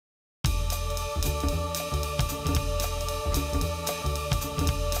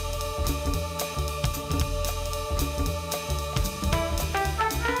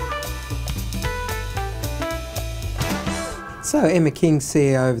So Emma King,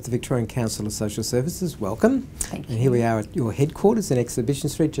 CEO of the Victorian Council of Social Services, welcome. Thank you. And here we are at your headquarters in Exhibition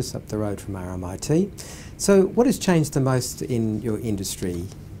Street, just up the road from RMIT. So what has changed the most in your industry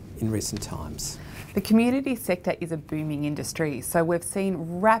in recent times? The community sector is a booming industry, so we've seen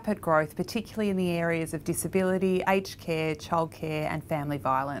rapid growth, particularly in the areas of disability, aged care, childcare and family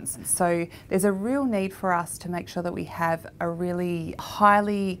violence. So there's a real need for us to make sure that we have a really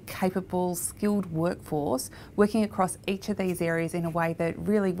highly capable, skilled workforce working across each of these areas in a way that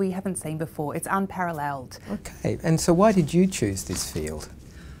really we haven't seen before. It's unparalleled. Okay, and so why did you choose this field?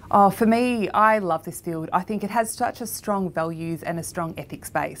 Oh, for me, I love this field. I think it has such a strong values and a strong ethics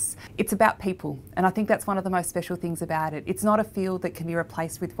base. It's about people, and I think that's one of the most special things about it. It's not a field that can be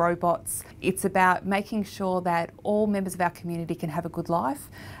replaced with robots. It's about making sure that all members of our community can have a good life,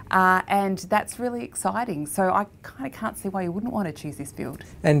 and that's really exciting. So I kind of can't see why you wouldn't want to choose this field.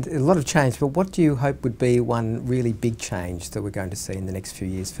 And a lot of change, but what do you hope would be one really big change that we're going to see in the next few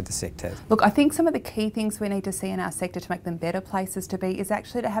years for the sector? Look, I think some of the key things we need to see in our sector to make them better places to be is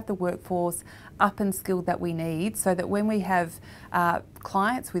actually to have the workforce up and skilled that we need, so that when we have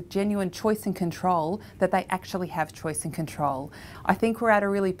clients with genuine choice and control, that they actually have choice and control. I think we're at a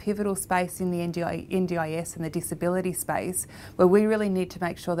really pivotal space in the NDIS and the disability space where we really need to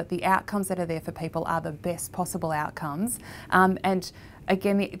make sure that the outcomes that are there for people are the best possible outcomes. And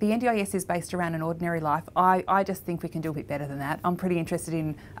again, the NDIS is based around an ordinary life. I just think we can do a bit better than that. I'm pretty interested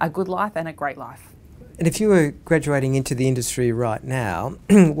in a good life and a great life. And if you were graduating into the industry right now,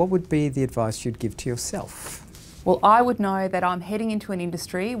 what would be the advice you'd give to yourself? Well, I would know that I'm heading into an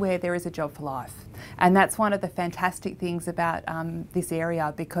industry where there is a job for life. And that's one of the fantastic things about this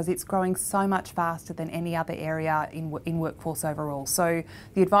area, because it's growing so much faster than any other area in workforce overall. So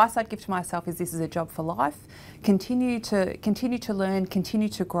the advice I'd give to myself is this is a job for life. Continue to learn, continue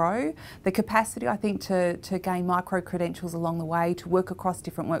to grow. The capacity, I think, to gain micro credentials along the way, to work across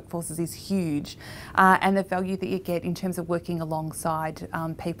different workforces is huge. And the value that you get in terms of working alongside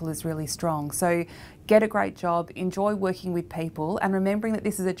people is really strong. So get a great job, enjoy working with people, and remembering that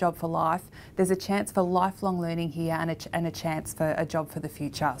this is a job for life. There's a chance for lifelong learning here and a chance for a job for the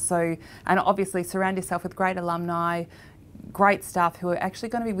future. So, and obviously surround yourself with great alumni, great staff who are actually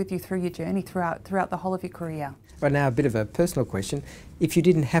going to be with you through your journey throughout the whole of your career. Right, now a bit of a personal question. If you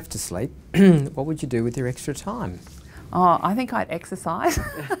didn't have to sleep, what would you do with your extra time? Oh, I think I'd exercise.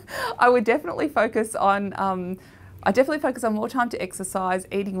 I would definitely focus on more time to exercise,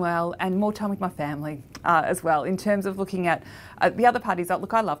 eating well, and more time with my family as well. In terms of looking at the other part is,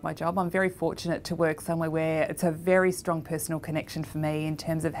 look, I love my job. I'm very fortunate to work somewhere where it's a very strong personal connection for me in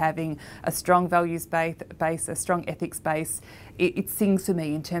terms of having a strong values base, a strong ethics base. It sings for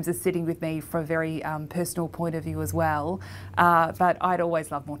me in terms of sitting with me from a very personal point of view as well. But I'd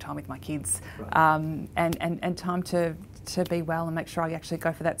always love more time with my kids, right. And time to be well and make sure I actually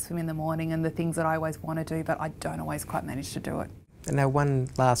go for that swim in the morning and the things that I always want to do, but I don't always quite manage to do it. And now one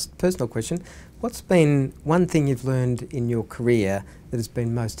last personal question. What's been one thing you've learned in your career that has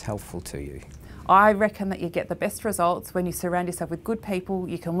been most helpful to you? I reckon that you get the best results when you surround yourself with good people,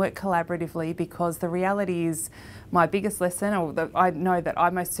 you can work collaboratively, because the reality is my biggest lesson, I know that I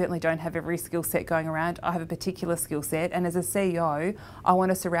most certainly don't have every skill set going around. I have a particular skill set, and as a CEO, I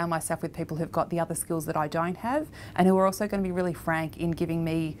want to surround myself with people who've got the other skills that I don't have, and who are also going to be really frank in giving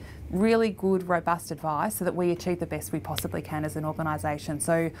me really good, robust advice so that we achieve the best we possibly can as an organisation.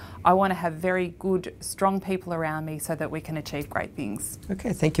 So I want to have very good, strong people around me so that we can achieve great things.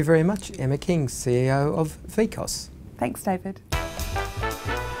 Okay, thank you very much. Emma King, CEO of VCOSS. Thanks, David.